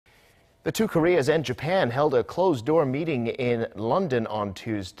The two Koreas and Japan held a closed-door meeting in London on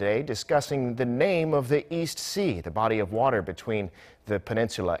Tuesday discussing the name of the East Sea, the body of water between the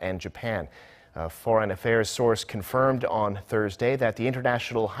peninsula and Japan. A foreign affairs source confirmed on Thursday that the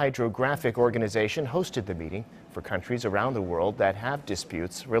International Hydrographic Organization hosted the meeting for countries around the world that have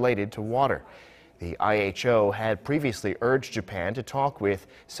disputes related to water. The IHO had previously urged Japan to talk with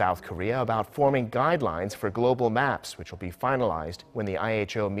South Korea about forming guidelines for global maps, which will be finalized when the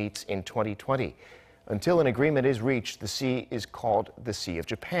IHO meets in 2020. Until an agreement is reached, the sea is called the Sea of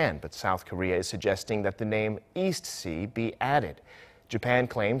Japan, but South Korea is suggesting that the name East Sea be added. Japan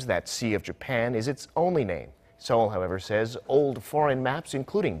claims that Sea of Japan is its only name. Seoul, however, says old foreign maps,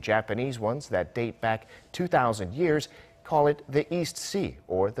 including Japanese ones that date back 2,000 years, call it the East Sea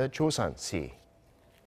or the Joseon Sea.